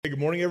Hey, good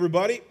morning,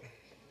 everybody.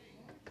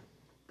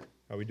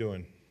 How we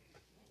doing?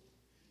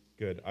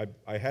 Good.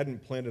 I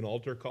hadn't planned an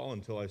altar call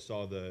until I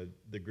saw the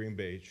Green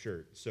Bay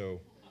shirt.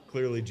 So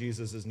clearly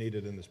Jesus is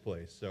needed in this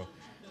place. So,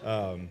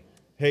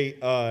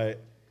 hey,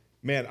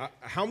 man,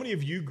 how many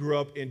of you grew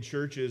up in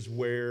churches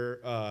where,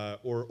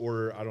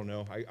 or I don't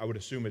know, I would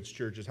assume it's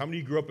churches. How many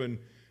of you grew up in,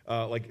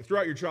 like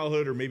throughout your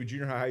childhood or maybe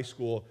junior high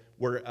school,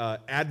 where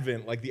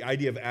Advent, like the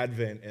idea of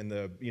Advent and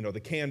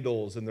the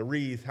candles and the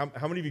wreath,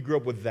 how many of you grew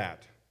up with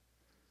that?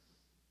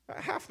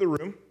 Half the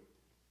room.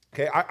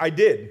 Okay, I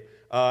did,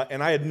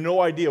 and I had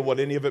no idea what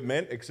any of it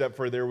meant, except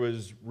for there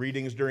was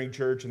readings during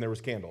church and there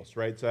was candles,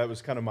 right? So that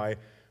was kind of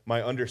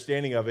my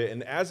understanding of it.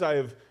 And as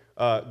I've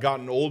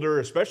gotten older,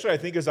 especially I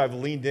think as I've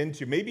leaned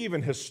into maybe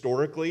even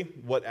historically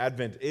what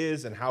Advent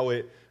is and how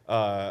it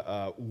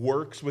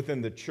works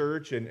within the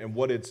church and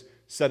what it's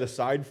set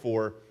aside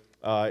for,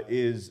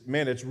 it's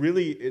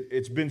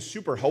been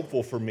super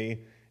helpful for me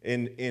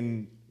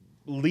in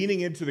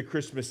leaning into the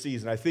Christmas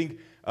season. I think,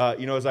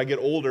 as I get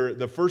older,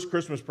 the first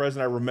Christmas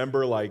present I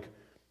remember, like,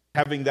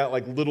 having that,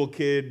 like, little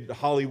kid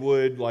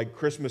Hollywood, like,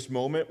 Christmas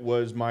moment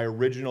was my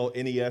original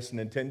NES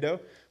Nintendo.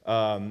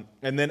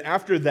 And then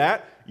after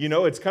that,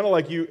 it's kind of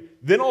like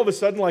then all of a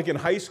sudden, like, in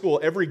high school,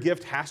 every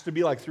gift has to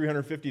be, like,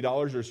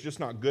 $350 or it's just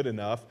not good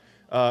enough,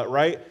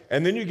 right?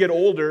 And then you get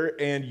older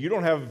and you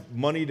don't have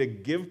money to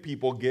give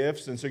people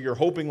gifts, and so you're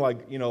hoping,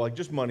 like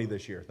just money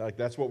this year. Like,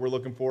 that's what we're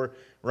looking for,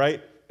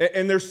 right?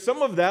 And there's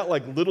some of that,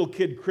 like, little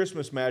kid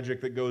Christmas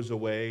magic that goes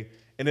away,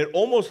 and it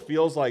almost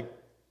feels like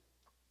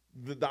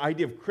the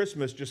idea of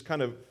Christmas just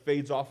kind of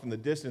fades off in the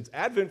distance.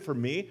 Advent, for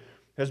me,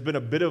 has been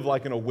a bit of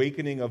like an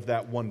awakening of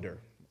that wonder,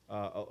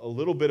 a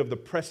little bit of the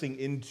pressing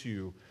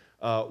into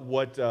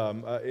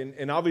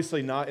and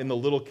obviously not in the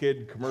little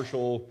kid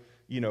commercial,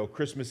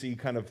 Christmassy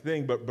kind of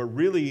thing, but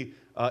really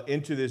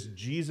into this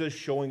Jesus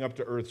showing up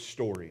to earth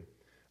story.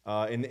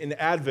 In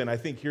Advent, I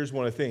think here's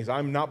one of the things.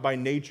 I'm not by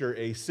nature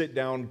a sit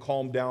down,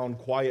 calm down,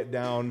 quiet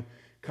down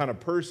kind of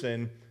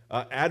person.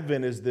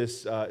 Advent is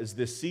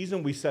this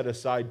season we set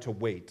aside to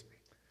wait.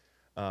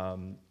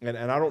 And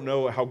I don't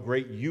know how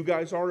great you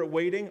guys are at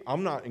waiting.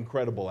 I'm not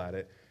incredible at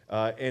it.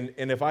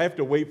 And if I have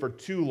to wait for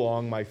too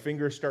long, my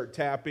fingers start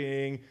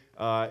tapping,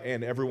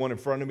 and everyone in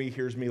front of me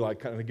hears me like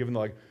kind of giving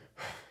like,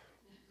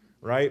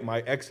 right? My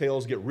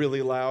exhales get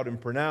really loud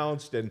and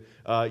pronounced, and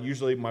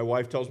usually my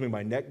wife tells me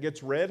my neck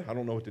gets red. I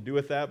don't know what to do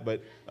with that,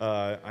 but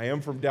I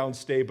am from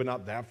downstate, but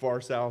not that far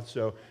south.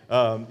 So,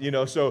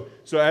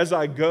 so as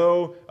I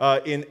go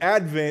in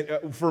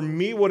Advent, for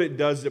me, what it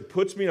does is it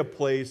puts me in a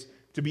place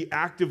to be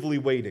actively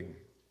waiting,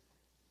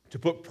 to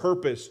put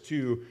purpose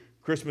to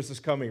Christmas is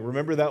coming.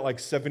 Remember that, like,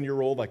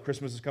 7-year-old, like,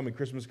 Christmas is coming,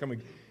 Christmas is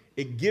coming.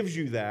 It gives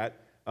you that.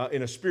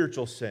 In a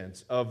spiritual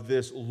sense of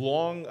this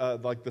long,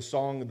 like the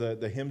song,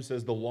 the hymn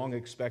says, the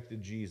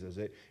long-expected Jesus.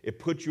 It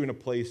puts you in a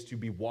place to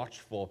be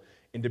watchful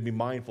and to be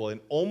mindful,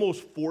 and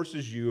almost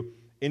forces you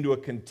into a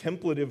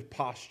contemplative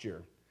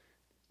posture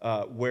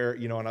where,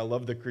 and I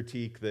love the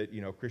critique that,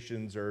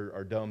 Christians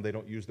are dumb, they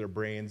don't use their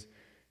brains,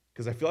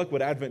 because I feel like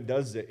what Advent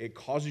does is it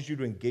causes you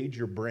to engage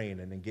your brain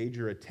and engage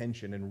your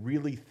attention and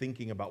really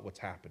thinking about what's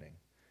happening,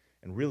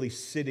 and really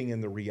sitting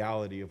in the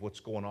reality of what's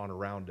going on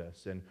around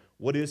us and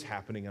what is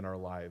happening in our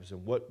lives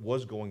and what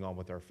was going on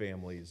with our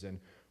families and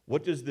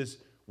what does this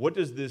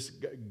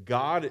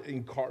God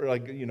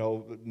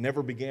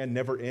never began,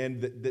 never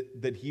end,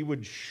 that he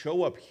would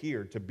show up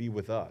here to be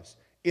with us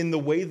in the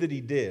way that he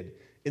did,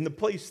 in the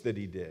place that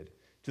he did,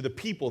 to the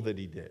people that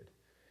he did.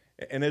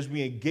 And as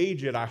we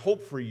engage it, I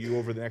hope for you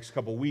over the next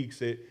couple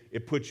weeks,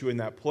 it puts you in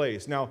that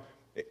place. Now,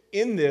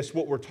 in this,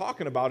 what we're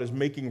talking about is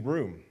making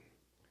room.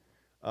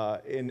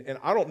 And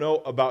I don't know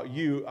about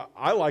you.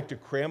 I like to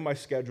cram my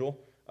schedule.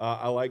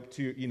 I like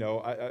to,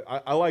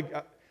 I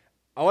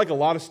like a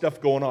lot of stuff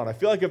going on. I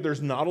feel like if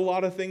there's not a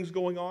lot of things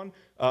going on,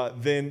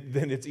 then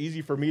it's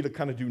easy for me to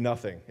kind of do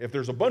nothing. If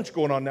there's a bunch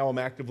going on now, I'm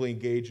actively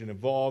engaged and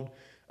involved.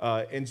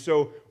 And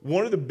so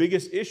one of the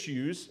biggest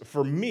issues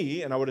for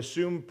me, and I would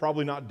assume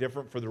probably not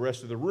different for the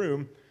rest of the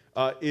room,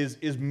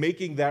 is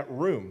making that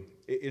room,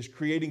 is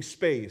creating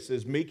space,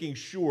 is making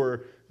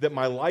sure that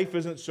my life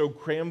isn't so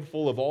crammed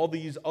full of all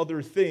these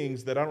other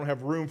things that I don't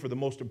have room for the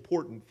most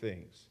important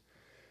things.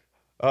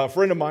 A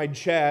friend of mine,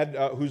 Chad,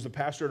 who's the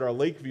pastor at our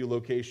Lakeview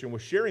location,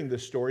 was sharing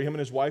this story. Him and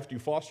his wife do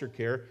foster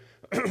care,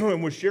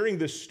 and was sharing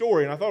this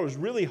story, and I thought it was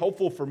really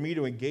helpful for me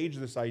to engage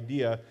this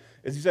idea.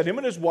 As he said, him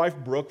and his wife,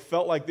 Brooke,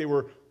 felt like they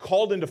were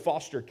called into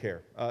foster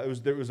care.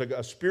 There was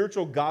a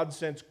spiritual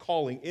God-sense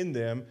calling in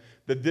them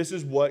that this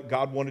is what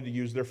God wanted to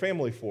use their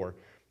family for.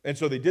 And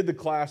so they did the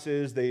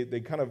classes, they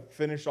kind of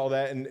finished all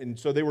that, and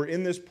so they were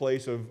in this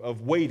place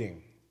of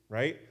waiting,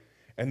 right?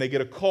 And they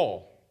get a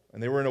call,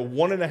 and they were in a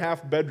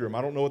 1.5 bedroom.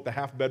 I don't know what the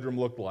half bedroom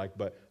looked like,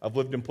 but I've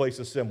lived in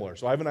places similar,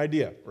 so I have an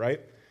idea,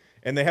 right?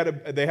 And they had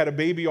a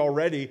baby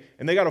already,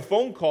 and they got a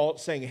phone call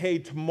saying, hey,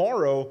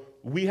 tomorrow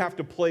we have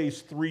to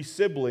place 3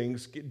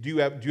 siblings. Do you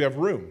have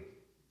room?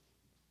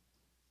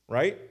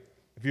 Right?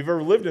 If you've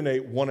ever lived in a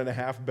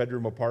 1.5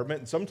 bedroom apartment,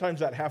 and sometimes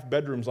that half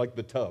bedroom's like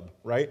the tub,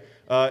 right?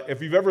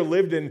 If you've ever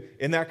lived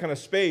in that kind of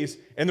space,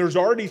 and there's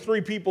already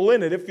 3 people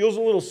in it, it feels a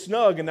little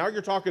snug, and now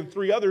you're talking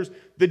 3 others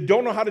that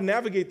don't know how to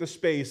navigate the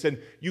space,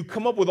 and you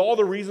come up with all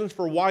the reasons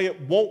for why it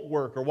won't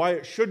work or why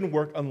it shouldn't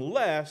work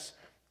unless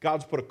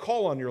God's put a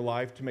call on your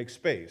life to make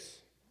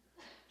space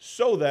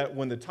so that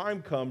when the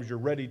time comes, you're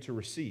ready to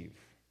receive.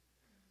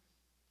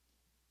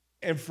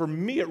 And for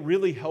me, it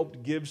really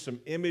helped give some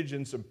image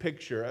and some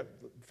picture. At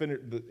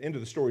the end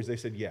of the stories, they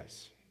said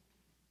yes,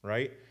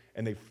 right?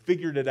 And they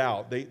figured it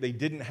out. They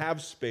didn't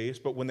have space,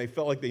 but when they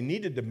felt like they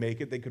needed to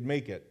make it, they could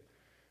make it.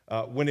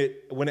 When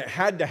it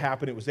had to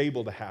happen, it was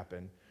able to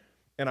happen.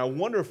 And I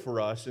wonder for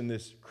us in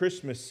this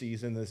Christmas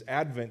season, this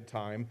Advent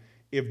time,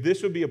 if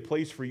this would be a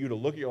place for you to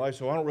look at your life.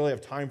 So I don't really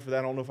have time for that.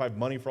 I don't know if I have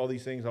money for all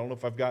these things. I don't know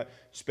if I've got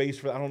space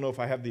for that. I don't know if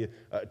I have the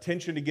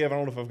attention to give. I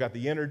don't know if I've got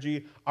the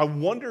energy. I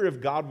wonder if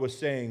God was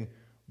saying,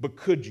 but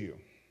could you?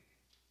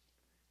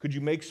 Could you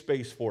make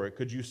space for it?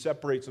 Could you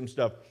separate some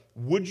stuff?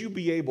 Would you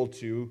be able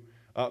to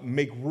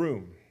make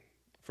room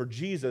for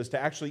Jesus to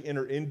actually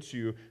enter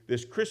into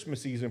this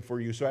Christmas season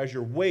for you? So as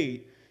you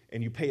wait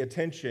and you pay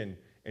attention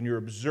and you're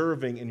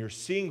observing and you're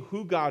seeing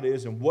who God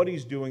is and what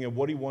He's doing and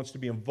what He wants to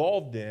be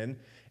involved in,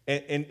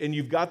 and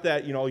you've got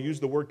that, I'll use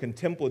the word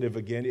contemplative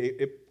again,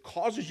 it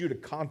causes you to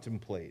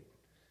contemplate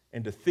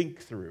and to think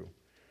through.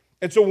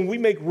 And so when we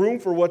make room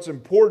for what's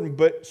important,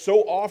 but so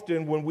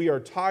often when we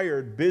are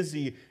tired,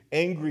 busy,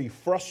 angry,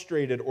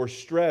 frustrated, or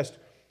stressed,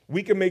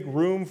 we can make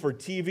room for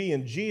TV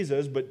and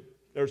Jesus,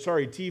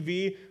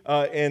 TV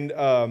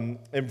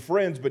and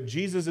friends, but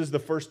Jesus is the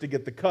first to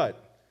get the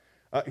cut.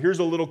 Here's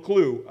a little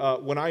clue.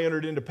 When I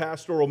entered into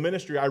pastoral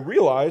ministry, I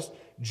realized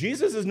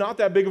Jesus is not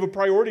that big of a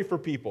priority for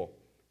people.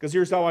 Because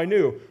here's how I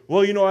knew.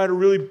 Well, I had a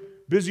really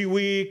busy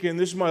week, and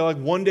this is my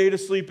one day to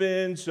sleep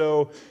in.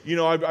 So,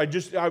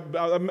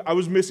 I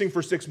was missing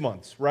for 6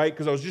 months, right?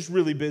 Because I was just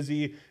really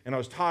busy, and I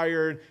was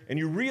tired. And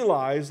you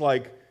realize,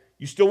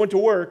 you still went to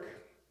work.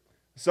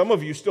 Some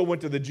of you still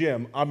went to the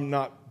gym. I'm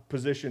not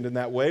positioned in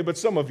that way, but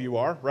some of you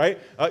are, right?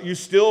 You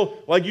still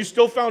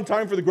found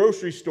time for the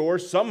grocery store.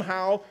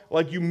 Somehow,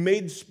 you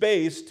made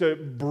space to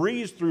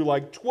breeze through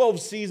 12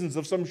 seasons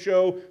of some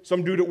show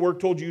some dude at work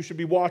told you should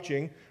be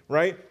watching,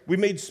 right? We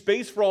made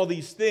space for all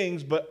these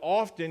things, but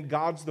often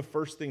God's the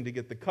first thing to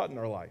get the cut in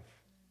our life.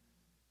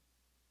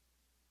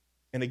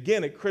 And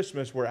again, at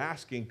Christmas, we're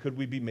asking, could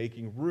we be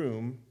making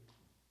room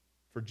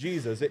for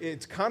Jesus?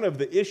 It's kind of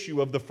the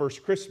issue of the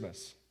first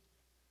Christmas.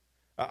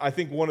 I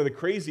think one of the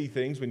crazy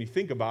things when you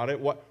think about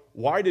it,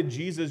 why did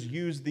Jesus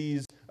use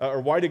these, or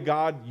why did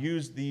God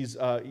use these,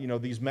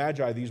 these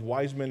magi, these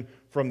wise men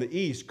from the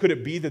east? Could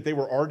it be that they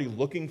were already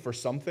looking for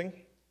something,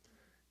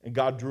 and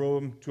God drew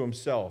them to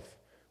Himself?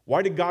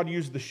 Why did God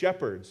use the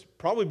shepherds?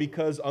 Probably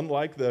because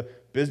unlike the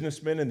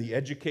businessmen and the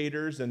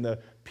educators and the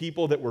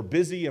people that were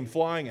busy and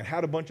flying and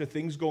had a bunch of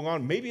things going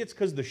on, maybe it's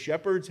because the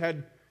shepherds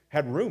had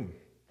room.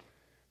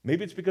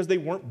 Maybe it's because they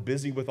weren't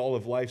busy with all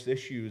of life's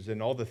issues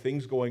and all the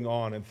things going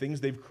on and things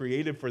they've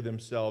created for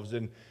themselves.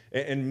 And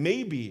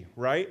maybe,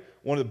 right,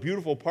 one of the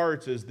beautiful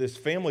parts is this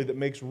family that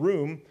makes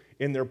room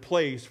in their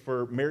place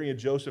for Mary and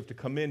Joseph to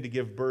come in to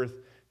give birth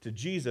to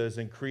Jesus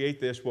and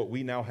create this, what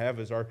we now have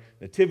as our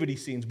nativity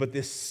scenes. But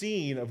this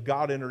scene of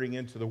God entering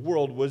into the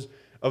world was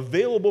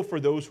available for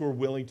those who are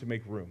willing to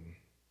make room.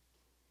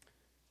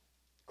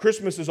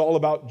 Christmas is all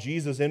about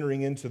Jesus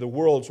entering into the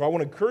world. So I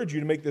want to encourage you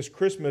to make this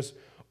Christmas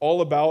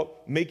all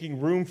about making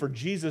room for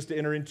Jesus to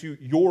enter into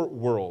your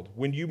world.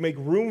 When you make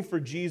room for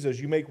Jesus,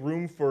 you make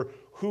room for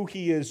who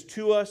He is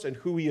to us and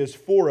who He is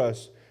for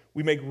us.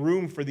 We make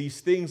room for these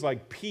things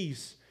like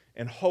peace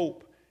and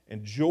hope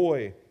and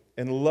joy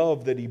and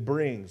love that He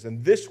brings.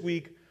 And this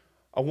week,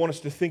 I want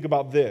us to think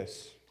about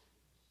this.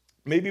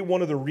 Maybe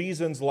one of the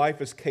reasons life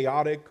is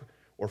chaotic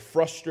or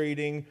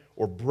frustrating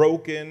or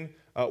broken,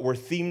 where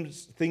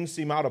things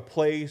seem out of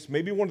place,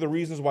 maybe one of the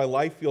reasons why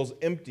life feels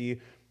empty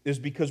is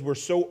because we're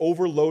so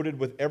overloaded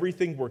with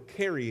everything we're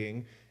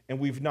carrying and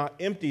we've not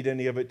emptied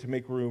any of it to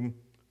make room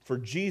for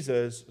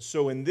Jesus.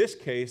 So in this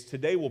case,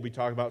 today we'll be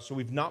talking about, so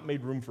we've not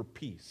made room for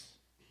peace.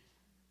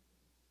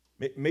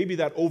 Maybe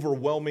that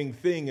overwhelming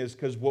thing is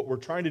because what we're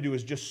trying to do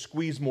is just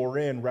squeeze more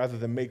in rather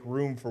than make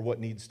room for what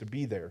needs to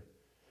be there.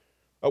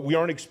 We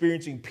aren't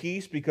experiencing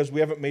peace because we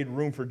haven't made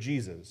room for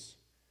Jesus.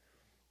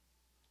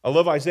 I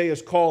love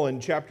Isaiah's call in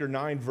chapter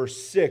 9, verse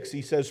 6.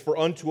 He says, "For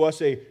unto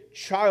us a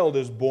child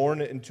is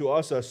born, and to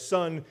us a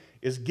son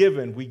is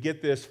given." We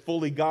get this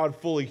fully God,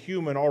 fully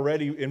human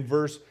already in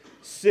verse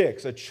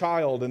 6. A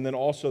child, and then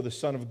also the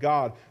Son of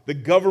God. The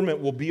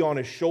government will be on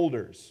His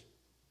shoulders.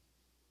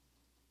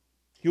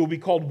 He will be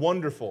called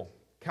Wonderful,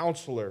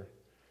 Counselor,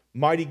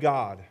 Mighty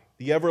God,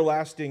 the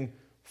Everlasting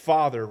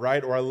Father,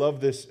 right? Or I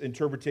love this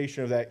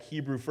interpretation of that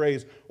Hebrew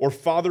phrase, or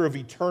Father of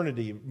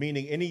Eternity,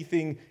 meaning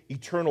anything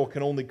eternal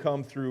can only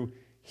come through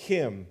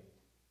Him.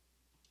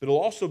 But He'll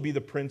also be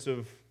the Prince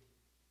of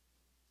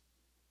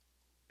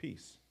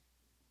Peace.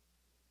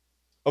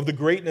 Of the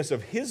greatness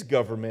of His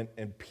government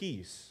and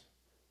peace,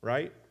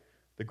 right?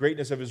 The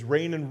greatness of His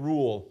reign and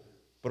rule,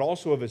 but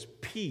also of his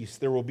peace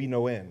there will be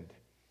no end.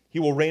 He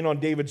will reign on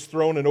David's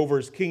throne and over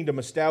his kingdom,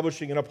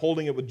 establishing and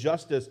upholding it with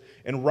justice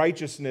and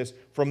righteousness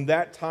from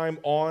that time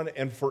on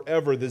and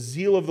forever. The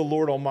zeal of the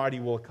Lord Almighty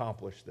will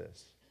accomplish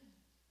this.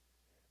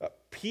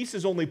 Peace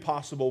is only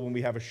possible when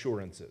we have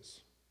assurances,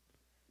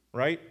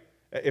 right?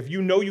 If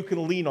you know you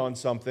can lean on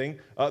something,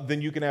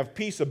 then you can have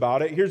peace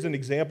about it. Here's an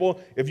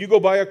example. If you go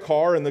buy a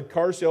car and the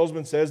car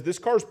salesman says, this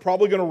car's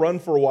probably going to run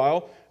for a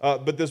while,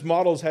 but this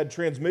model's had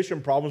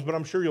transmission problems, but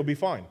I'm sure you'll be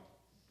fine,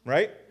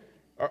 right?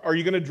 Are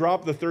you going to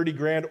drop the 30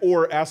 grand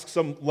or ask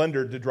some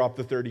lender to drop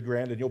the 30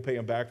 grand and you'll pay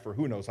them back for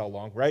who knows how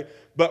long, right?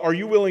 But are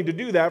you willing to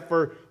do that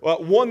for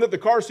one that the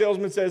car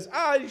salesman says,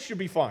 you should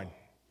be fine,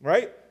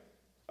 right?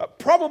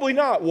 Probably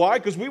not. Why?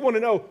 Because we want to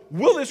know,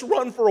 will this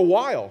run for a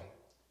while,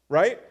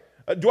 right?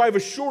 Do I have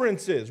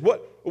assurances?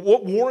 What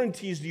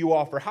warranties do you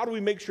offer? How do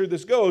we make sure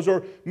this goes?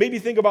 Or maybe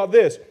think about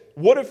this.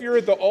 What if you're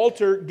at the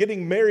altar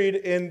getting married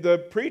and the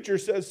preacher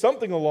says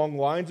something along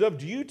the lines of,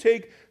 do you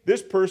take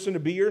this person to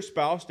be your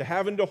spouse, to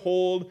have and to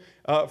hold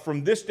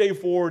from this day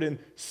forward in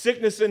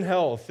sickness and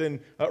health, and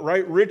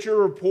right,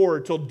 richer or poor,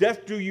 till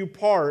death do you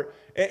part?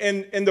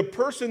 And the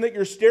person that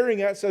you're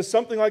staring at says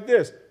something like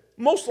this,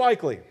 most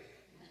likely.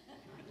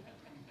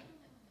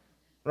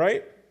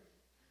 Right?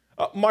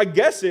 My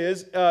guess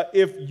is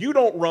if you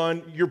don't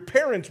run, your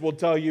parents will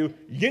tell you,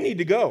 you need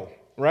to go,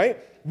 right?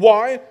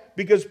 Why?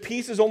 Because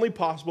peace is only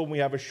possible when we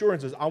have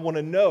assurances. I want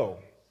to know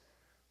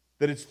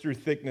that it's through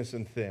thickness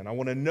and thin. I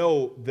want to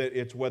know that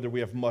it's whether we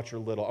have much or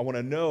little. I want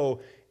to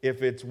know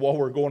if it's while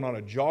we're going on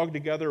a jog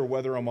together or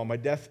whether I'm on my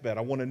deathbed.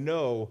 I want to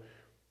know,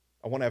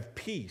 I want to have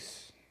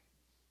peace,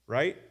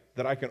 right?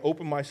 That I can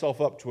open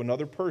myself up to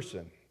another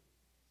person,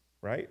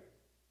 right?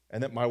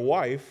 And that my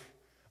wife,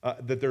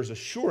 that there's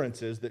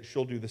assurances that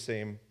she'll do the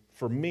same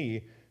for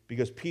me,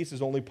 because peace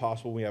is only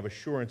possible when we have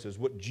assurances.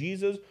 What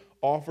Jesus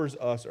offers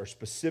us are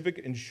specific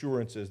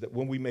assurances that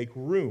when we make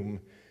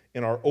room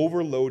in our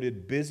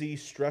overloaded, busy,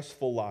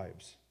 stressful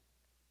lives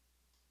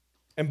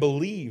and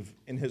believe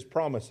in his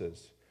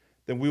promises,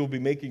 then we will be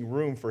making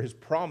room for his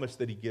promise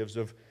that he gives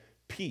of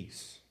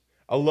peace.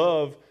 I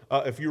love,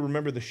 if you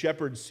remember the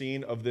shepherd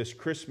scene of this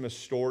Christmas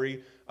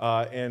story,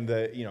 and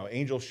the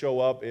angels show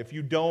up. If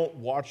you don't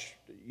watch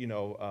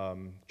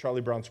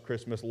Charlie Brown's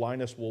Christmas,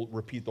 Linus will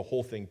repeat the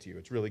whole thing to you.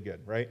 It's really good,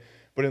 right?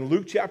 But in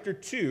Luke chapter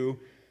 2,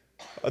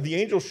 the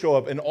angels show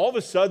up, and all of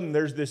a sudden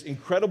there's this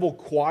incredible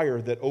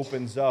choir that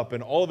opens up,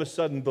 and all of a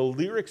sudden the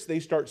lyrics they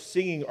start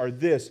singing are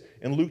this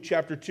in Luke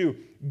chapter 2: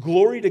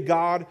 glory to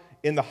God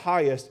in the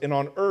highest, and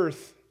on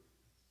earth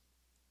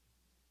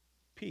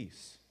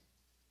peace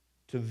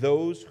to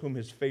those whom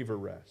his favor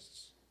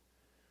rests.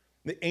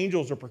 The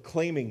angels are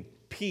proclaiming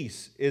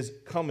peace is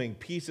coming,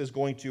 peace is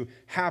going to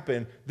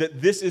happen, that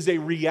this is a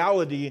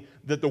reality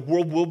that the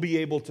world will be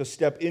able to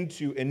step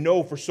into and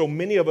know. For so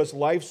many of us,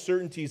 life's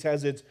certainties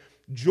has its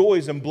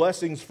joys and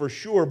blessings for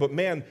sure, but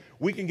man,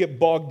 we can get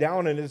bogged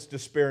down in its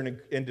despair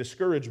and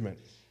discouragement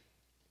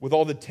with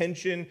all the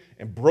tension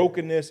and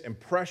brokenness and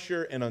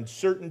pressure and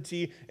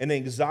uncertainty and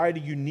anxiety.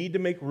 You need to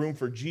make room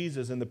for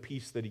Jesus and the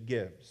peace that he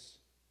gives.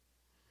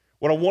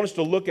 What I want us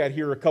to look at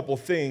here are a couple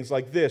things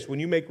like this. When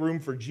you make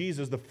room for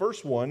Jesus, the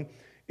first one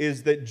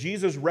is that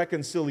Jesus'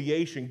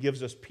 reconciliation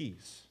gives us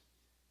peace.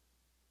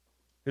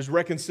 His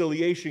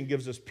reconciliation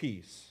gives us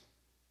peace.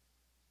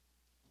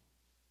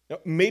 Now,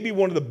 maybe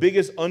one of the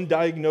biggest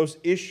undiagnosed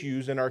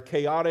issues in our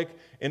chaotic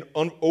and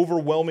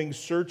overwhelming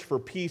search for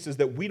peace is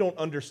that we don't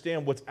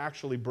understand what's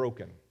actually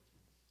broken.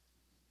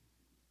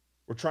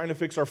 We're trying to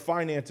fix our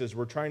finances.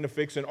 We're trying to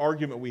fix an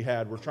argument we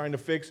had. We're trying to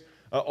fix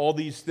all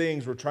these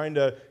things. We're trying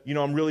to,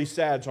 I'm really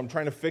sad, so I'm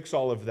trying to fix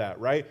all of that,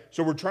 right?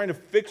 So we're trying to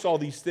fix all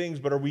these things,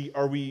 but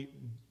are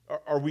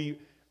we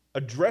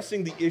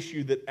addressing the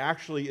issue that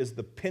actually is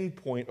the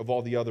pinpoint of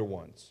all the other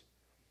ones?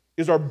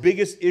 Is our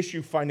biggest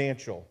issue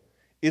financial?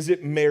 Is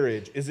it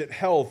marriage? Is it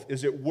health?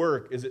 Is it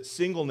work? Is it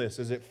singleness?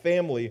 Is it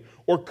family?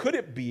 Or could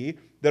it be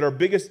that our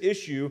biggest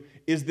issue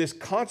is this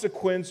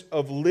consequence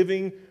of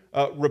living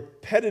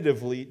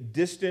repetitively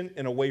distant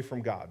and away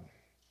from God?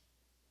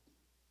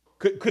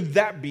 Could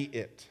that be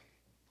it?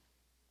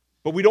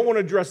 But we don't want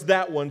to address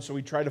that one, so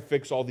we try to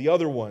fix all the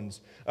other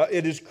ones.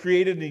 It has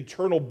created an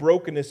eternal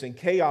brokenness and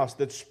chaos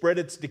that spread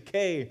its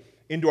decay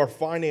into our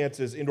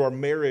finances, into our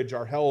marriage,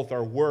 our health,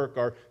 our work,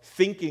 our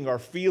thinking, our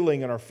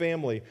feeling, and our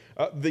family.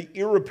 The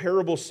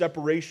irreparable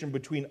separation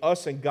between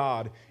us and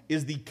God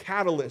is the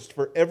catalyst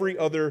for every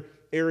other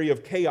area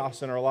of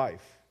chaos in our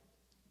life.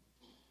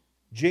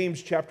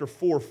 James chapter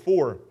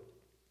 4:4.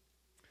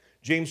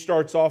 James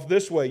starts off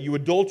this way: you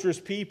adulterous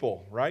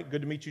people, right?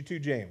 Good to meet you too,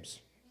 James,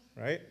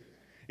 right?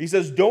 He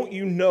says, don't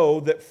you know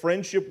that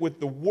friendship with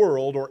the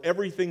world or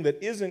everything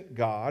that isn't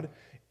God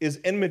is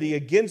enmity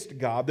against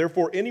God?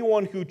 Therefore,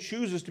 anyone who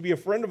chooses to be a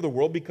friend of the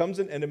world becomes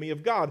an enemy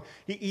of God.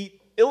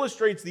 He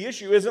illustrates the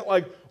issue isn't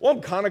like, well,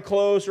 I'm kind of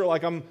close, or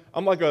like I'm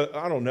like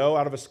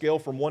out of a scale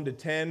from 1 to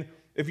 10.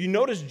 If you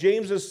notice,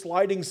 James's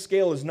sliding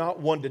scale is not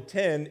 1 to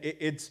 10.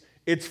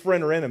 It's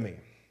friend or enemy.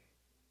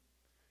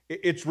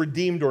 It's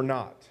redeemed or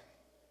not.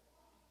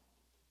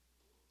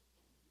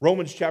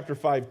 Romans chapter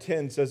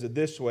 5:10 says it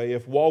this way: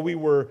 if while we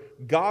were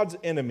God's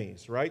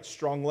enemies, right?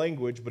 Strong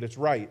language, but it's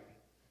right.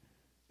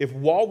 If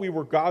while we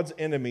were God's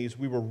enemies,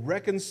 we were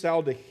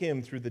reconciled to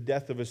him through the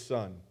death of his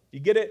son. You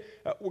get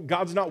it?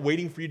 God's not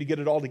waiting for you to get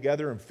it all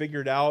together and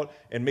figure it out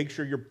and make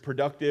sure you're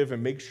productive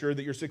and make sure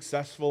that you're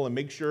successful and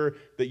make sure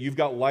that you've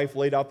got life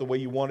laid out the way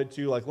you want it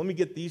to. Like, let me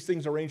get these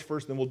things arranged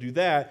first, then we'll do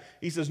that.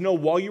 He says, no,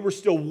 while you were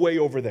still way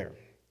over there,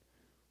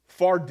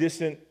 far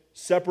distant,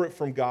 separate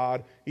from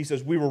God, he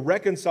says, we were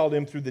reconciled to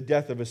him through the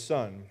death of his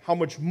son. How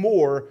much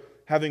more,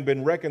 having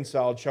been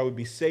reconciled, shall we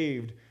be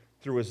saved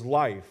through his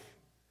life?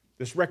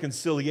 This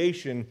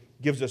reconciliation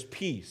gives us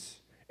peace.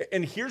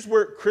 And here's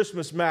where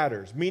Christmas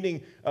matters,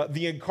 meaning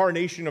the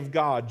incarnation of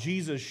God,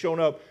 Jesus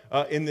shown up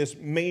in this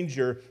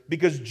manger,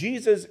 because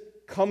Jesus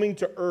coming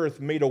to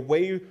earth made a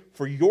way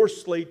for your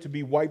slate to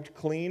be wiped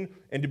clean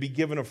and to be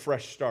given a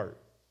fresh start.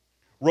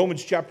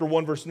 Romans chapter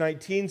 1 verse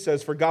 19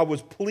 says, for God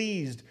was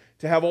pleased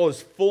to have all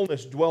his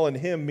fullness dwell in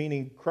him,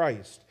 meaning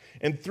Christ,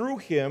 and through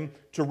him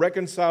to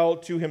reconcile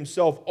to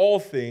himself all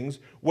things,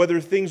 whether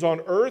things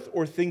on earth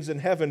or things in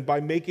heaven, by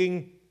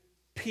making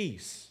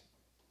peace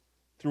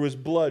through his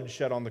blood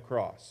shed on the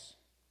cross.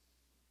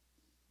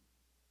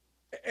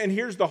 And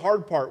here's the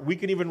hard part. We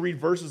can even read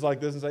verses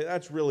like this and say,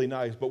 that's really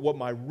nice, but what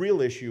my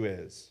real issue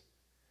is,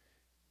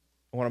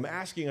 and what I'm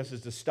asking us is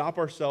to stop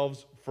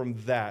ourselves from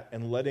that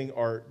and letting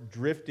our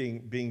drifting,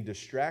 being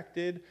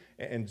distracted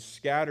and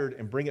scattered,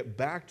 and bring it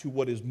back to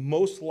what is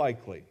most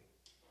likely,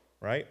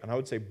 right? And I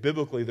would say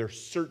biblically, there's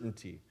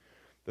certainty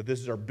that this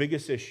is our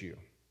biggest issue,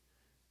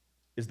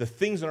 is the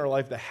things in our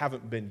life that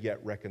haven't been yet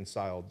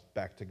reconciled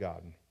back to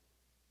God.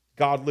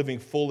 God living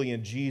fully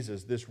in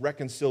Jesus, this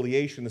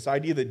reconciliation, this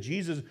idea that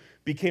Jesus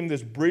became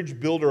this bridge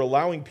builder,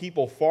 allowing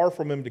people far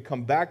from him to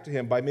come back to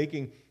him by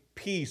making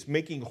peace,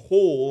 making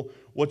whole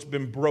what's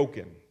been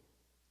broken.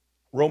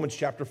 Romans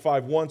chapter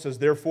 5:1 says,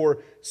 therefore,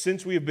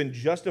 since we have been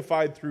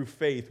justified through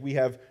faith, we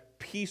have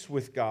peace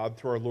with God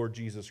through our Lord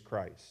Jesus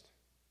Christ.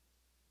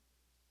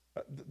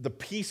 The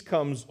peace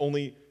comes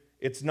only,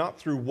 it's not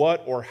through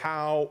what or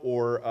how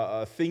or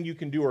a thing you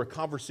can do or a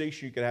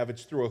conversation you can have,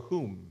 it's through a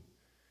whom.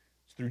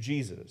 It's through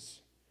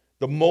Jesus.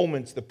 The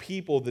moments, the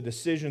people, the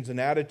decisions and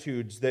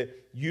attitudes that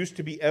used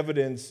to be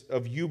evidence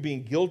of you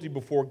being guilty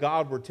before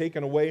God were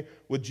taken away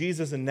with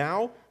Jesus, and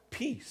now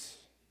peace.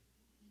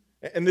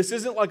 And this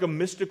isn't like a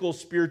mystical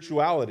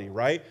spirituality,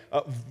 right?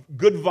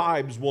 Good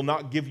vibes will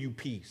not give you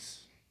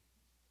peace.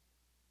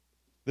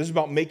 This is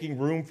about making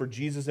room for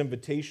Jesus'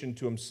 invitation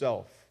to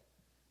himself.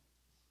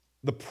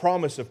 The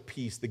promise of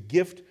peace, the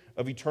gift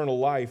of eternal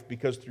life,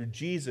 because through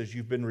Jesus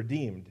you've been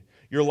redeemed.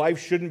 Your life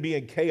shouldn't be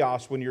in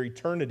chaos when your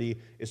eternity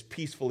is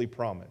peacefully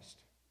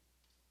promised.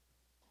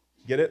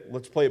 Get it?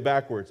 Let's play it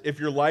backwards. If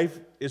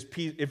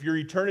your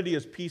eternity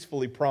is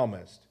peacefully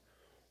promised,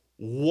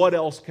 what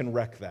else can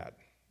wreck that?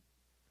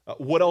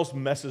 What else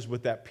messes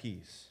with that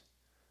peace?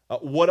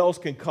 What else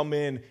can come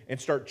in and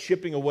start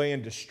chipping away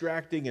and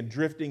distracting and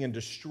drifting and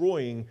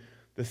destroying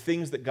the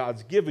things that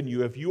God's given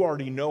you if you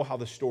already know how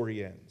the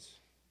story ends?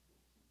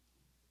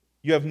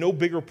 You have no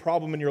bigger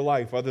problem in your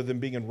life other than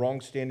being in wrong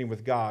standing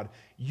with God.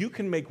 You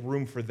can make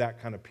room for that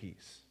kind of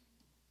peace.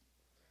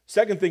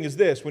 Second thing is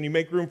this: when you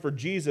make room for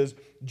Jesus,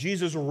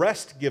 Jesus'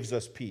 rest gives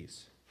us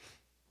peace.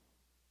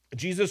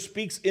 Jesus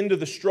speaks into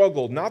the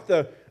struggle, not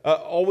the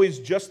always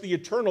just the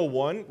eternal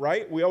one,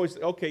 right? We always,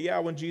 okay, yeah,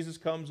 when Jesus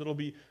comes, it'll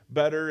be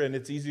better, and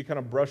it's easy to kind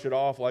of brush it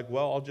off like,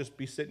 well, I'll just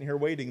be sitting here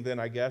waiting then,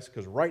 I guess,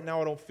 because right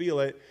now I don't feel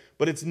it.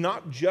 But it's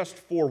not just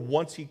for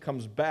once he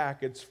comes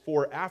back, it's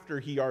for after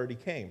he already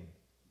came.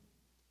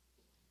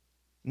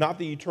 Not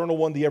the eternal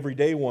one, the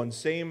everyday one.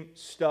 Same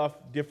stuff,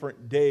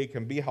 different day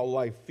can be how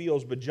life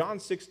feels. But John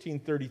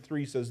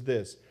 16:33 says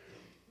this.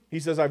 He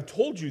says, I've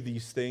told you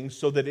these things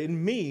so that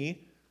in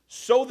me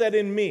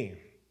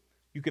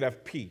you could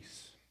have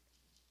peace.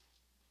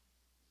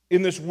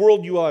 In this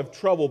world you will have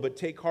trouble, but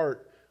take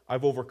heart,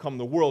 I've overcome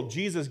the world.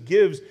 Jesus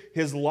gives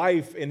his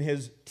life and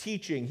his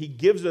teaching. He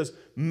gives us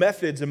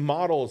methods and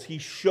models. He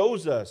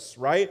shows us,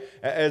 right,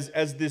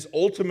 as this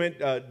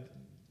ultimate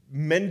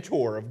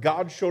mentor of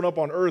God showing up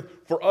on earth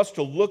for us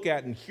to look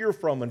at and hear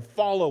from and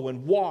follow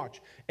and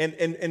watch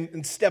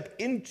and step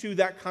into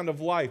that kind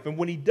of life. And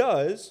when he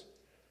does,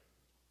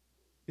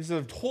 he says,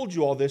 I've told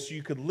you all this so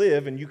you could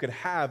live and you could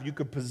have, you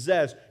could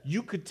possess,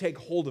 you could take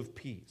hold of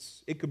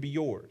peace. It could be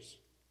yours.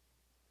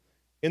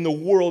 In the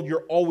world,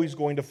 you're always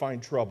going to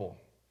find trouble.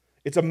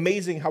 It's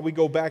amazing how we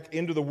go back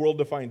into the world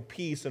to find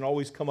peace and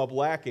always come up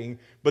lacking,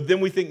 but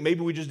then we think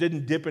maybe we just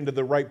didn't dip into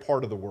the right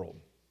part of the world.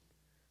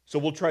 So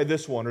we'll try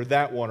this one or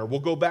that one, or we'll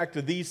go back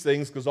to these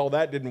things because all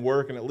that didn't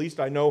work, and at least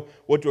I know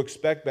what to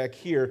expect back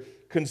here.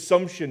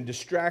 Consumption,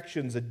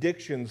 distractions,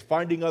 addictions,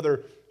 finding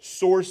other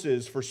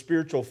sources for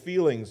spiritual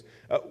feelings.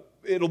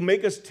 It'll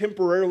make us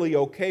temporarily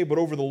okay, but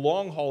over the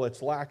long haul,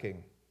 it's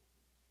lacking.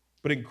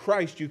 But in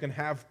Christ, you can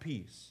have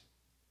peace.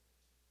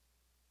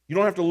 You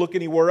don't have to look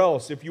anywhere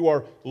else. If you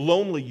are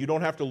lonely, you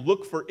don't have to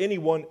look for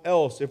anyone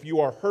else. If you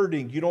are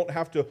hurting, you don't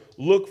have to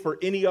look for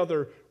any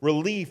other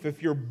relief.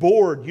 If you're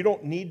bored, you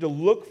don't need to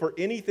look for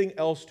anything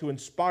else to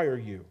inspire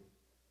you.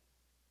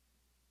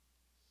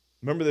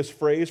 Remember this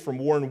phrase from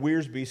Warren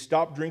Wiersbe,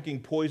 stop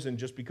drinking poison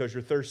just because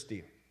you're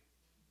thirsty.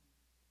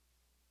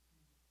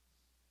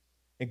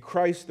 In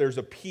Christ, there's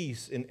a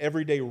peace in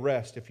everyday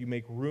rest if you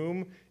make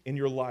room in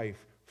your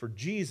life for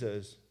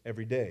Jesus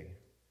every day.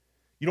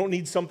 You don't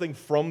need something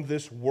from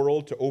this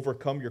world to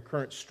overcome your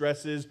current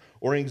stresses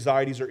or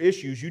anxieties or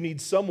issues. You need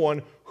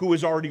someone who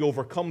has already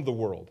overcome the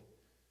world.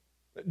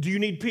 Do you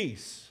need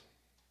peace?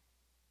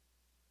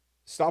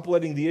 Stop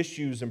letting the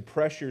issues and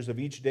pressures of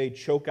each day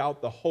choke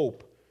out the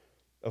hope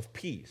of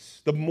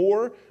peace. The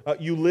more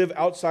you live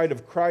outside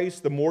of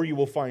Christ, the more you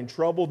will find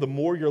trouble. The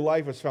more your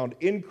life is found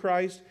in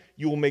Christ,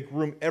 you will make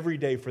room every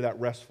day for that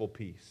restful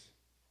peace.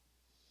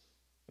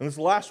 And this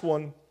last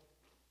one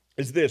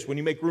is this: when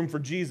you make room for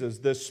Jesus,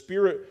 the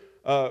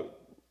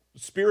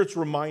Spirit's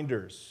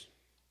reminders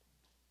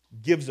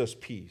gives us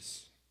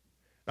peace.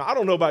 Now, I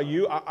don't know about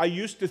you. I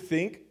used to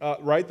think,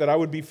 that I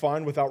would be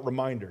fine without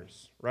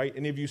reminders, right?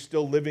 Any of you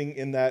still living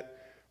in that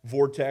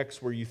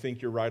vortex where you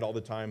think you're right all the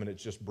time and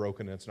it's just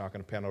broken and it's not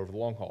going to pan over the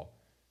long haul?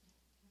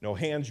 No,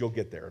 hands, you'll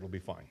get there. It'll be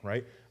fine,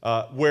 right?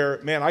 I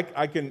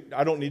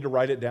don't need to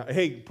write it down.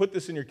 Hey, put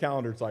this in your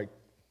calendar. It's like,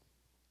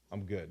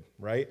 I'm good,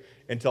 right?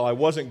 Until I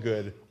wasn't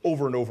good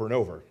over and over and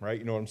over, right?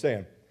 You know what I'm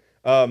saying?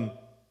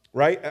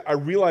 Right? I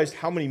realized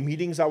how many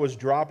meetings I was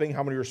dropping,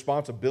 how many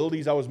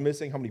responsibilities I was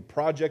missing, how many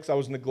projects I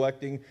was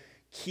neglecting.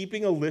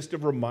 Keeping a list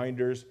of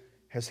reminders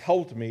has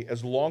helped me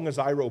as long as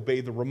I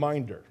obey the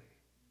reminder.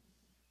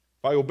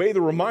 If I obey the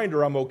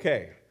reminder, I'm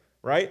okay,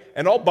 right?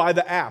 And I'll buy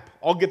the app.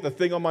 I'll get the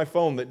thing on my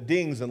phone that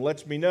dings and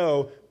lets me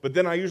know, but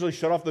then I usually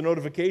shut off the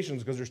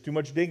notifications because there's too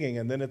much dinging,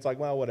 and then it's like,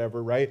 well,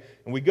 whatever, right?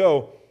 And we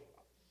go.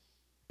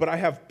 But I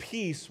have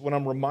peace when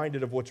I'm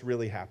reminded of what's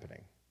really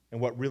happening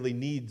and what really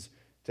needs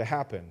to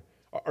happen.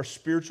 Our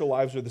spiritual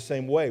lives are the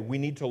same way. We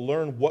need to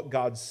learn what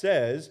God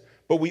says,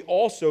 but we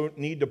also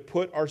need to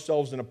put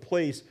ourselves in a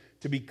place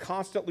to be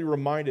constantly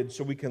reminded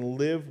so we can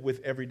live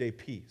with everyday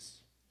peace.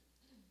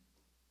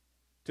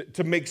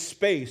 To make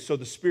space so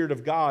the Spirit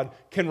of God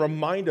can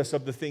remind us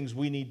of the things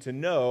we need to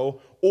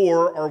know,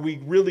 or are we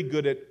really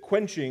good at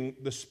quenching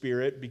the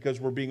Spirit because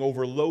we're being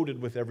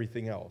overloaded with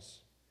everything else?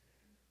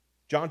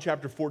 John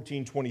chapter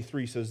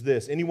 14:23 says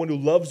this: anyone who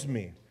loves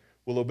me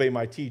will obey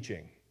my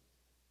teaching.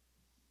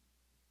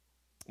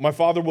 My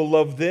Father will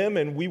love them,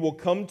 and we will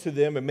come to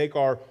them and make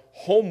our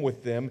home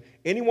with them.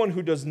 Anyone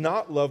who does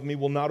not love me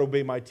will not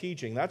obey my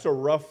teaching. That's a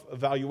rough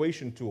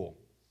evaluation tool.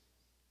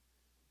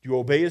 Do you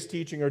obey his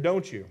teaching or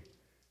don't you?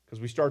 Because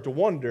we start to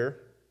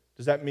wonder,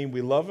 does that mean we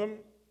love him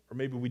or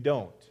maybe we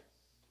don't?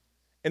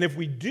 And if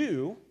we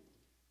do,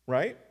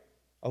 right,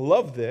 I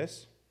love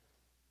this,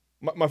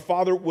 my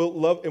Father will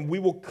love, and we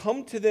will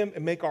come to them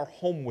and make our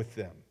home with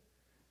them.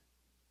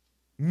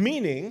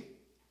 Meaning,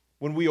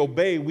 when we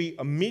obey, we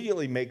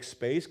immediately make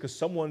space because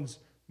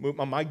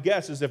my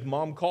guess is if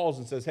mom calls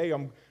and says, hey,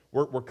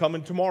 we're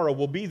coming tomorrow,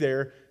 we'll be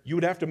there, you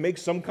would have to make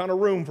some kind of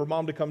room for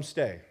mom to come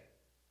stay.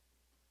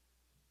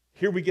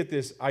 Here we get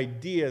this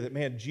idea that,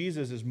 man,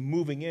 Jesus is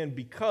moving in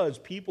because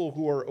people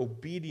who are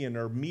obedient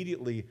are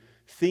immediately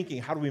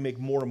thinking, how do we make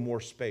more and more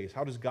space?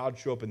 How does God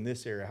show up in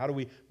this area? How do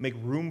we make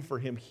room for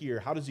him here?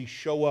 How does he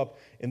show up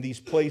in these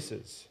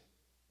places?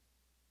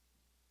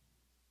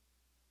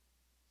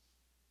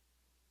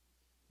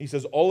 He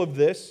says, all of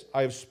this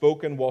I have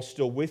spoken while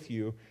still with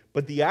you,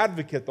 but the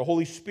advocate, the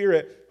Holy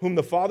Spirit, whom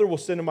the Father will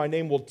send in my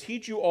name, will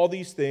teach you all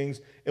these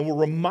things and will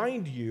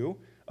remind you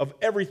of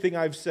everything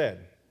I've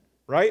said.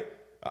 Right?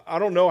 I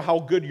don't know how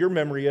good your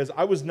memory is.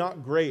 I was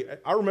not great.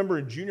 I remember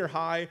in junior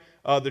high,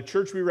 the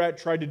church we were at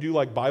tried to do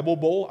like Bible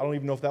Bowl. I don't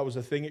even know if that was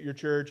a thing at your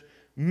church.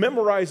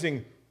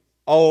 Memorizing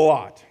a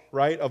lot,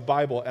 right, of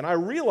Bible. And I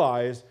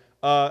realized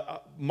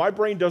my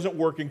brain doesn't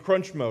work in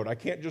crunch mode. I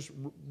can't just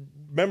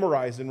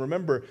memorize and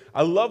remember.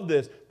 I love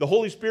this. The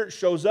Holy Spirit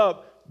shows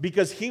up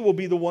because he will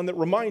be the one that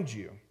reminds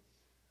you.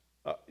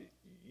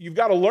 You've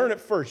got to learn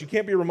it first. You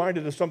can't be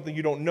reminded of something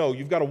you don't know.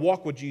 You've got to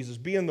walk with Jesus,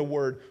 be in the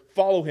Word,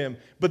 follow him.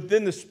 But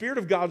then the Spirit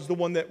of God's the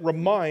one that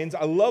reminds.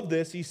 I love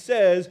this. He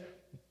says,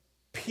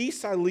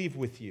 peace I leave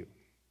with you.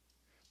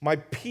 My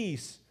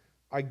peace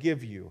I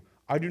give you.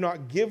 I do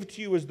not give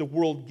to you as the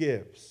world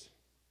gives.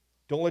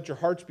 Don't let your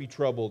hearts be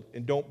troubled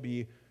and don't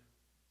be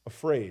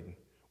afraid.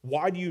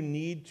 Why do you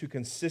need to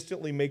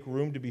consistently make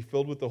room to be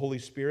filled with the Holy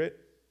Spirit?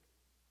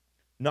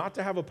 Not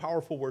to have a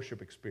powerful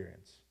worship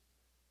experience.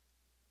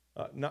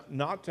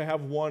 Not to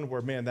have one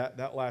where, man,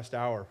 that last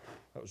hour,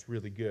 that was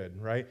really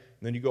good, right? And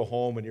then you go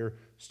home and you're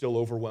still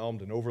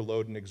overwhelmed and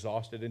overloaded and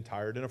exhausted and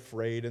tired and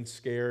afraid and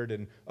scared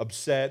and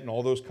upset and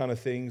all those kind of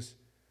things.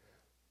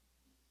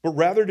 But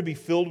rather to be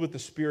filled with the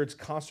Spirit's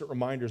constant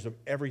reminders of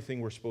everything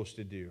we're supposed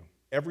to do.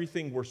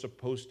 everything we're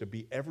supposed to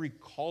be, every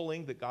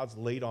calling that God's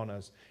laid on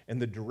us,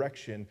 and the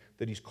direction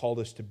that he's called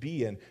us to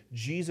be in.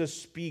 Jesus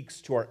speaks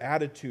to our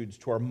attitudes,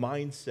 to our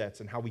mindsets,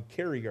 and how we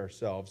carry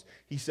ourselves.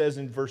 He says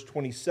in verse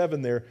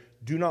 27 there,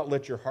 do not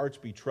let your hearts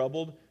be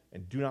troubled,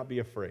 and do not be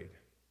afraid.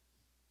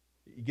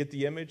 You get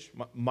the image?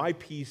 My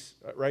peace,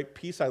 right?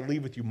 Peace I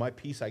leave with you, my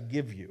peace I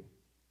give you.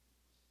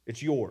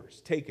 It's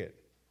yours. Take it.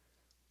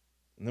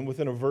 And then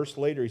within a verse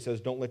later, he says,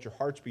 don't let your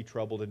hearts be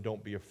troubled and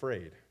don't be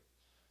afraid.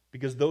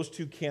 Because those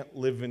two can't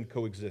live in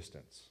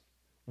coexistence.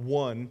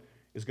 One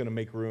is going to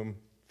make room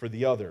for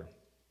the other.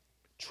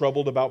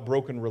 Troubled about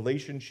broken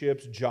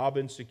relationships, job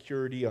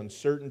insecurity,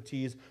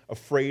 uncertainties,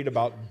 afraid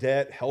about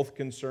debt, health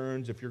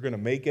concerns, if you're going to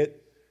make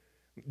it.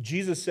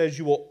 Jesus says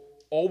you will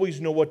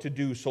always know what to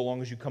do so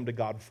long as you come to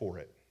God for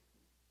it.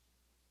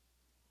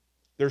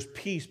 There's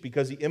peace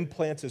because he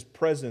implants his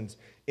presence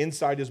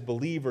inside his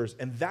believers,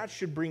 and that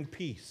should bring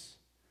peace.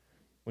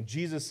 When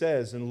Jesus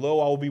says, and lo,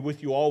 I will be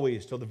with you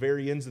always till the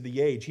very ends of the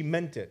age, he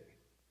meant it,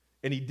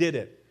 and he did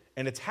it,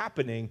 and it's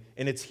happening,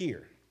 and it's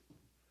here.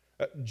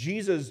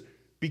 Jesus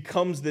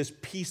becomes this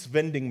peace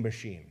vending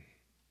machine.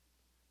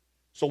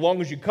 So long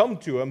as you come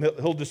to him,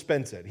 he'll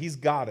dispense it. He's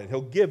got it.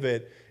 He'll give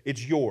it.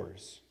 It's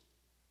yours.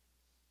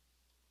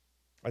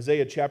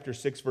 Isaiah chapter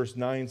 6, verse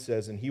 9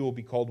 says, and he will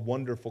be called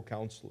Wonderful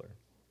Counselor,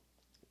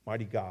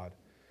 Mighty God,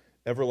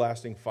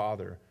 Everlasting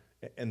Father,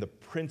 and the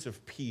Prince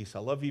of Peace. I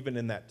love even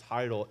in that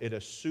title, it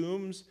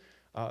assumes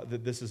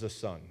that this is a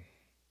son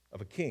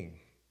of a king,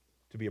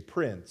 to be a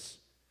prince.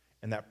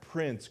 And that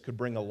prince could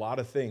bring a lot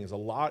of things.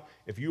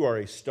 If you are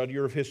a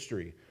studier of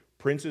history,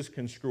 princes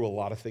can screw a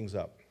lot of things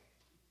up.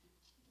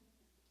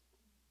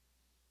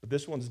 But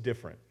this one's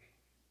different.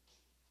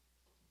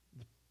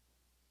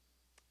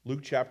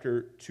 Luke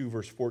chapter 2,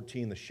 verse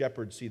 14, the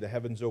shepherds see the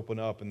heavens open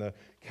up, and the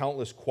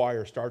countless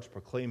choir starts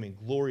proclaiming,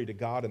 glory to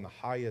God in the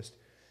highest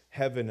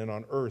heaven and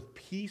on earth,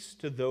 peace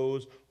to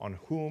those on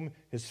whom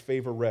his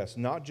favor rests.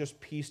 Not just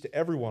peace to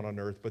everyone on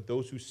earth, but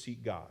those who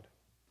seek God,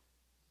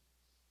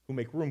 who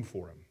make room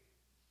for him.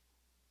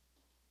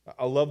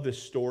 I love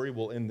this story.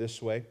 We'll end this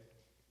way.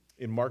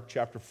 In Mark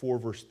chapter 4,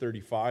 verse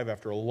 35,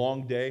 after a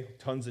long day,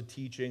 tons of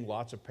teaching,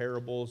 lots of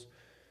parables,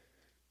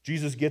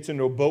 Jesus gets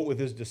into a boat with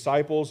his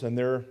disciples, and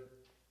they're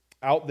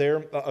out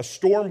there. A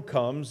storm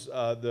comes.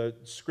 The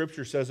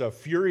scripture says a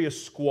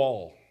furious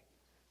squall,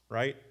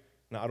 right?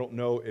 Now, I don't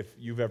know if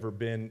you've ever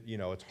been,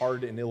 it's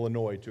hard in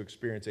Illinois to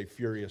experience a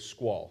furious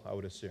squall, I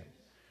would assume,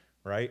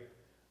 right?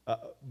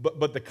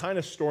 But the kind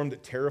of storm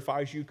that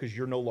terrifies you because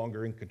you're no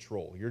longer in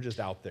control. You're just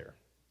out there,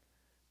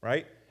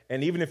 right?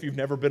 And even if you've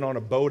never been on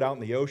a boat out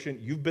in the ocean,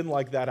 you've been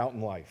like that out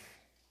in life,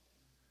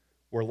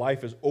 where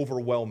life is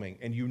overwhelming,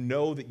 and you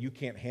know that you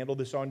can't handle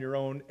this on your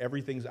own.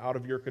 Everything's out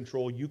of your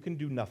control. You can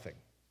do nothing.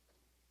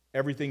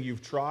 Everything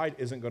you've tried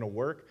isn't going to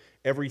work.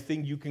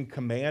 Everything you can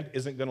command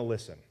isn't going to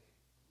listen.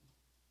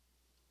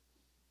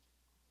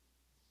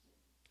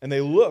 And they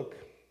look,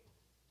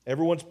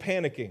 everyone's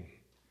panicking.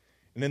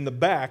 And in the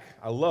back,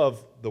 I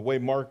love the way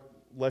Mark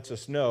lets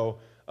us know,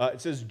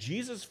 it says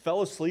Jesus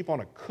fell asleep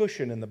on a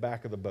cushion in the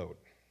back of the boat,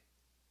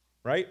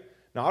 right?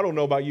 Now, I don't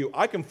know about you.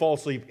 I can fall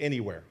asleep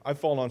anywhere. I've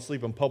fallen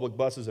asleep in public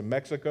buses in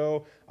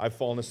Mexico. I've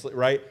fallen asleep,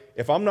 right?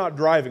 If I'm not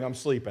driving, I'm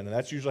sleeping, and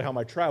that's usually how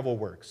my travel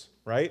works,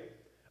 right?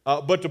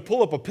 But to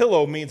pull up a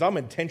pillow means I'm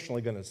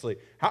intentionally going to sleep.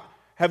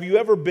 Have you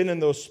ever been in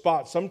those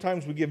spots?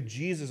 Sometimes we give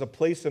Jesus a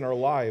place in our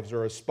lives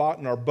or a spot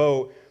in our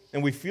boat,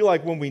 and we feel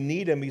like when we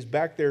need him, he's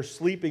back there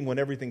sleeping when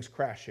everything's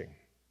crashing.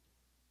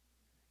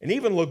 And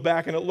even look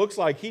back, and it looks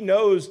like he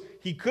knows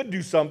he could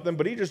do something,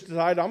 but he just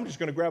decided, I'm just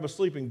going to grab a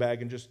sleeping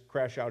bag and just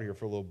crash out here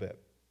for a little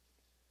bit.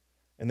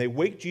 And they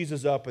wake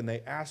Jesus up, and they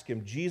ask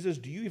him, Jesus,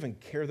 do you even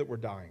care that we're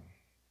dying?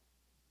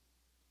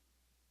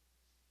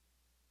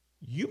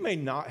 You may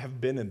not have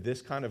been in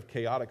this kind of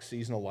chaotic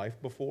season of life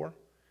before,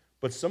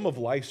 but some of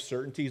life's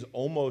certainties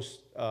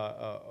almost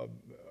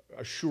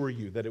assure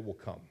you that it will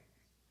come.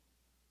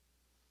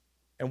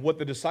 And what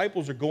the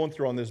disciples are going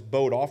through on this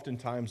boat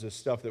oftentimes is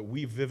stuff that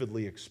we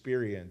vividly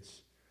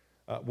experience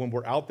when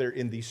we're out there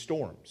in these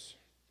storms.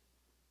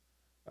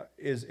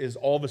 Is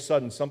all of a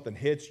sudden something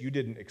hits, you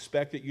didn't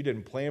expect it, you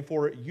didn't plan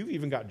for it, you've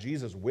even got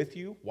Jesus with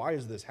you. Why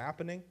is this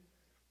happening?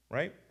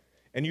 Right?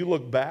 And you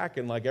look back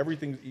and like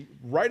everything,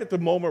 right at the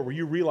moment where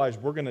you realize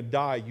we're going to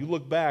die, you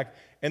look back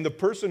and the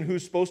person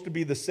who's supposed to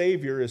be the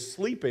Savior is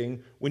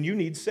sleeping when you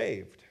need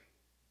saved.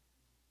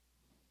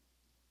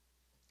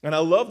 And I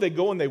love they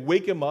go and they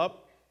wake him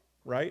up,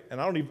 right?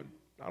 And I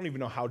don't even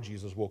know how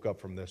Jesus woke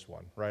up from this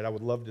one, right? I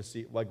would love to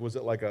see, like, was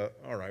it like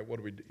all right, what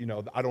do we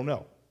do? I don't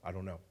know.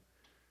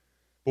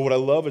 But what I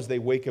love is they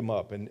wake him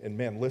up. And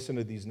man, listen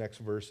to these next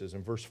verses.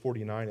 In verse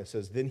 49, it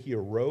says, then he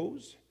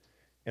arose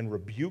and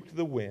rebuked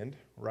the wind,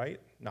 right?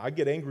 Now, I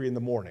get angry in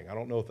the morning. I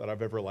don't know that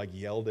I've ever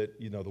yelled at,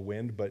 the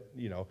wind, but,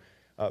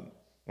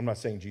 I'm not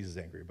saying Jesus is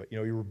angry, but, he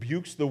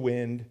rebukes the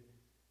wind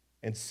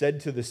and said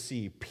to the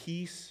sea,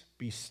 peace,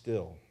 be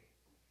still.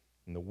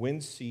 And the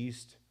wind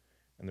ceased,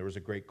 and there was a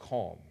great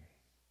calm.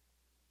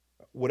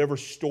 whatever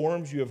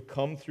storms you have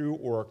come through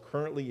or are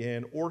currently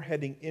in or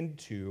heading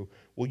into,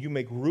 will you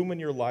make room in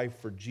your life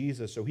for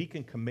Jesus so he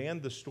can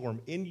command the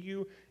storm in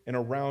you and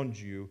around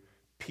you?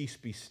 Peace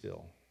be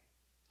still.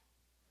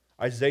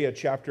 Isaiah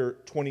chapter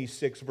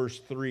 26, verse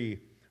 3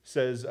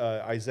 says,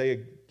 Isaiah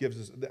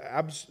gives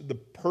us the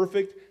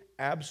perfect,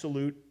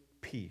 absolute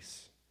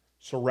peace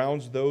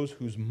surrounds those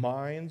whose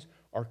minds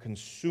are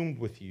consumed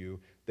with you.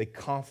 They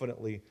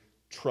confidently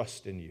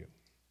trust in you.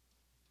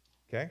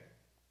 Okay?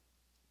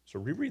 So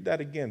reread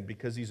that again,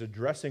 because he's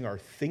addressing our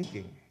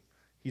thinking.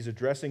 He's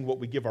addressing what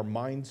we give our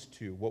minds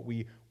to, what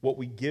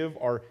we give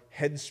our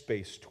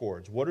headspace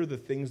towards. What are the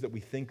things that we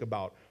think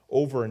about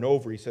over and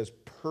over? He says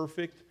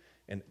perfect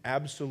and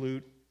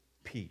absolute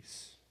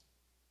peace.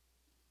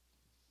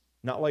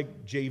 Not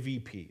like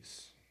JV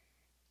peace,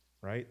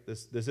 right?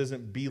 This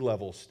isn't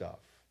B-level stuff.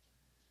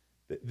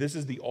 This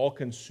is the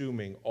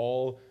all-consuming,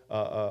 all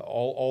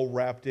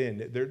wrapped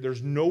in.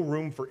 There's no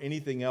room for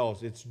anything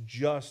else. It's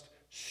just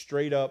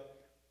straight-up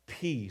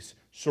peace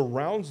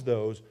surrounds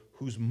those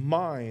whose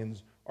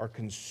minds are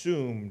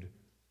consumed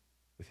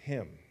with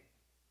him.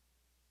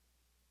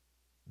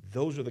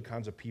 Those are the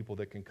kinds of people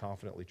that can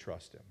confidently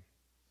trust him.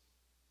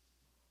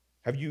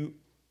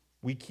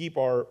 We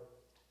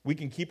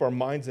can keep our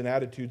minds and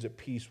attitudes at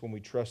peace when we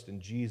trust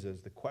in Jesus.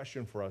 The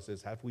question for us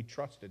is, have we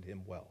trusted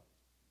him well?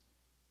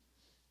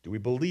 Do we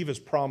believe his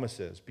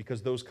promises?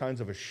 Because those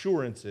kinds of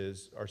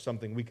assurances are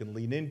something we can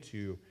lean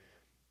into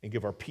and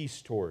give our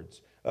peace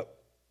towards.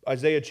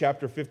 Isaiah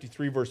chapter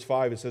 53, verse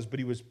 5, it says, "But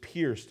he was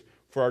pierced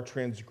for our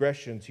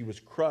transgressions. He was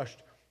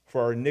crushed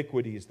for our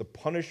iniquities. The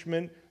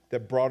punishment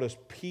that brought us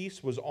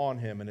peace was on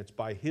him, and it's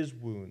by his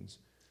wounds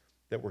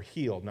that we're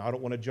healed." Now, I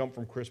don't want to jump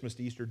from Christmas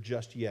to Easter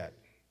just yet,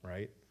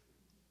 right?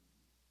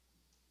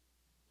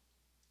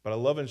 But I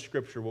love in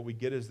Scripture what we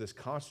get is this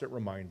constant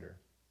reminder.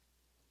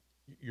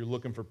 You're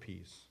looking for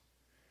peace.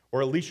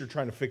 Or at least you're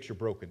trying to fix your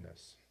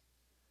brokenness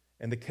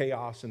and the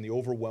chaos and the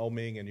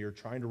overwhelming, and you're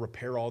trying to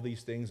repair all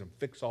these things and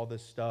fix all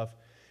this stuff.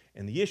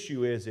 And the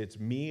issue is it's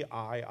me,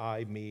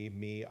 I,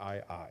 me,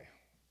 I.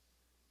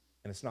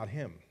 And it's not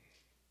him.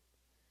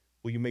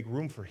 Will you make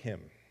room for him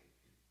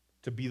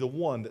to be the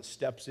one that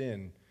steps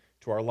in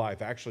to our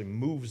life, actually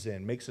moves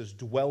in, makes his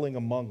dwelling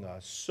among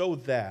us, so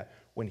that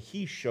when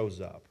he shows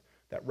up,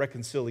 that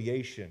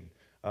reconciliation,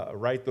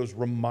 right, those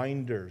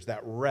reminders, that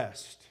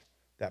rest,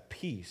 that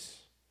peace.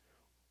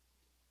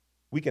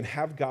 We can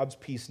have God's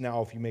peace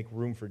now if you make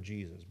room for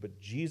Jesus, but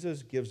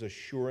Jesus gives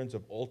assurance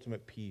of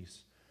ultimate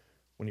peace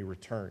when he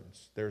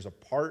returns. There's a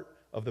part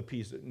of the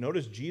peace.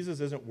 Notice Jesus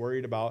isn't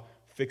worried about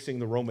fixing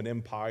the Roman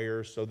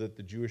Empire so that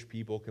the Jewish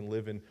people can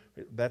live in.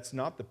 That's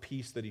not the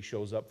peace that he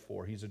shows up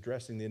for. He's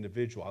addressing the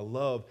individual. I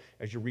love,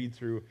 as you read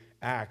through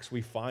Acts,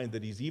 we find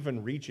that he's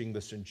even reaching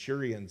the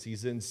centurions.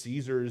 He's in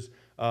Caesar's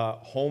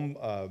home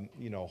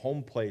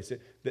place.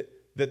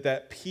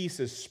 That peace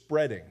is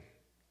spreading.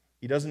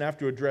 He doesn't have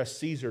to address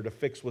Caesar to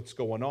fix what's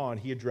going on.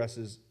 He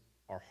addresses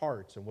our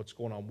hearts and what's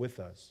going on with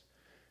us.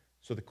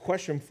 So the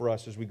question for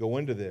us as we go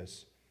into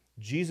this,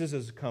 Jesus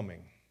is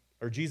coming,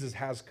 or Jesus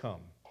has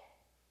come.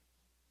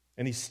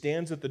 And he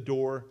stands at the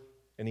door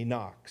and he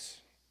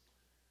knocks.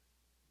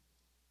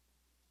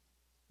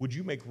 Would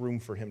you make room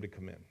for him to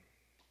come in?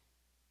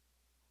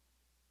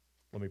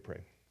 Let me pray.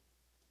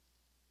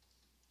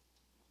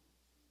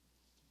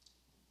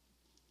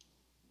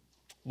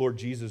 Lord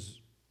Jesus,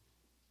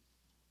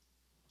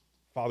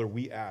 Father,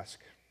 we ask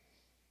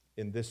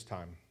in this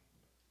time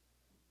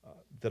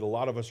that a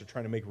lot of us are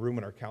trying to make room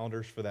in our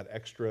calendars for that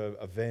extra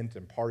event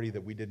and party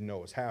that we didn't know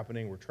was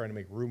happening. We're trying to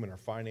make room in our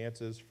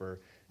finances for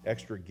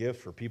extra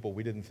gifts for people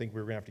we didn't think we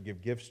were going to have to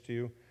give gifts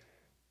to.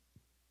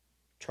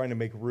 Trying to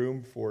make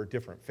room for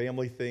different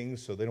family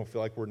things so they don't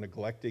feel like we're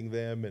neglecting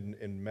them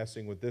and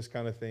messing with this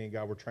kind of thing.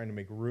 God, we're trying to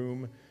make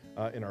room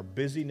in our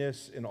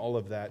busyness and all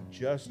of that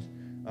just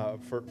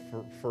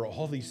for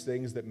all these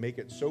things that make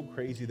it so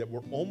crazy that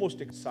we're almost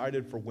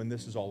excited for when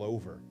this is all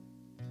over.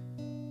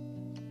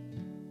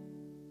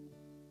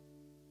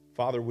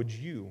 Father, would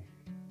you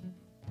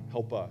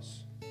help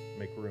us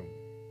make room?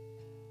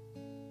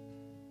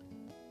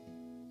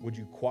 Would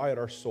you quiet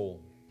our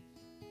soul?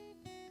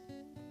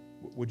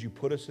 Would you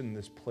put us in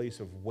this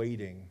place of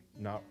waiting,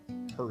 not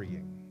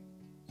hurrying?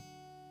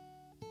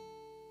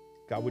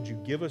 God, would you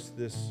give us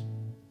this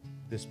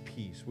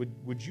peace?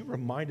 Would you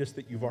remind us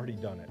that you've already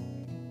done it?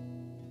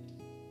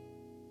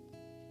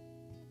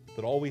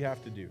 That all we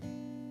have to do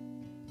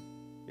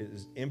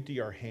is empty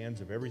our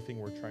hands of everything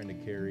we're trying to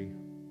carry,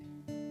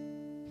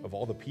 of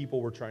all the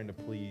people we're trying to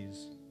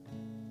please,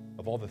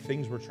 of all the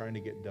things we're trying to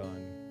get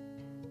done,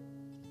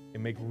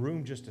 and make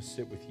room just to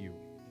sit with you.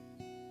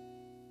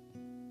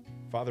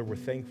 Father, we're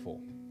thankful.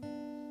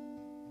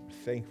 We're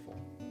thankful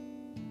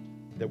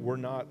that we're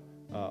not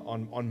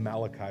on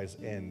Malachi's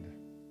end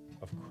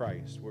of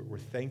Christ. We're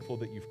thankful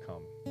that you've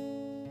come.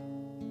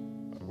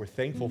 We're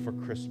thankful for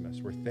Christmas.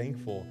 We're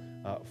thankful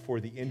for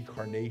the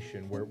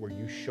incarnation where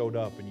you showed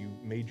up and you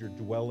made your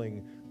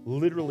dwelling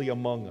literally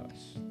among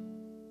us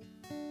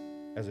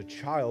as a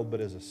child, but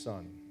as a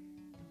son.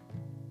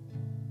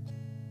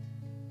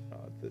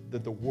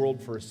 that the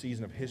world for a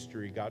season of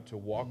history got to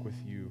walk with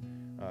you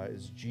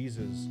as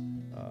Jesus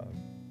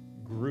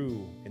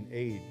grew and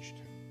aged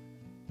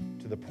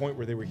to the point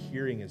where they were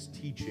hearing his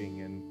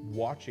teaching and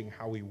watching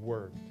how he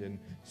worked and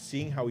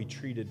seeing how he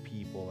treated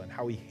people and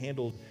how he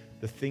handled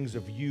the things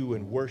of you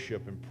and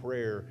worship and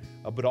prayer,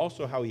 but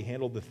also how he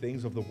handled the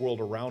things of the world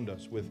around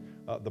us with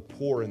the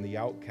poor and the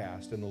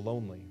outcast and the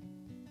lonely.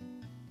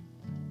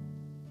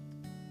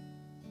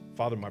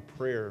 Father, my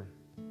prayer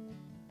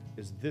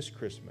is this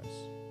Christmas,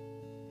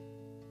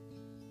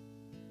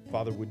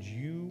 Father, would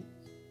you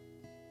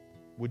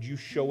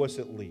show us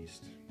at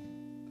least,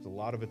 because a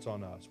lot of it's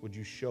on us, would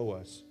you show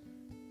us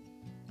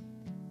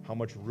how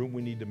much room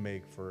we need to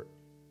make for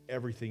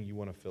everything you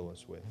want to fill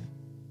us with?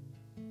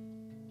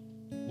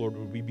 Lord,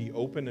 would we be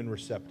open and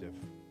receptive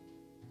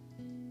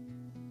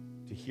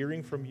to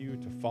hearing from you,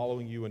 to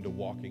following you, and to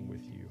walking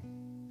with you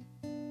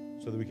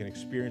so that we can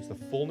experience the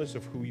fullness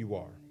of who you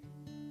are,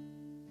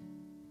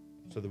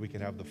 so that we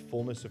can have the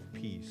fullness of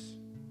peace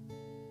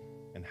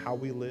in how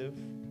we live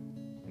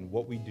and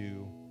what we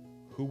do,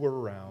 who we're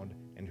around,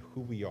 and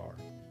who we are.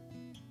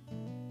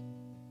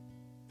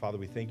 Father,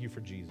 we thank you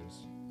for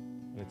Jesus,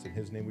 and it's in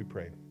his name we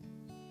pray.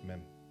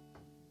 Amen.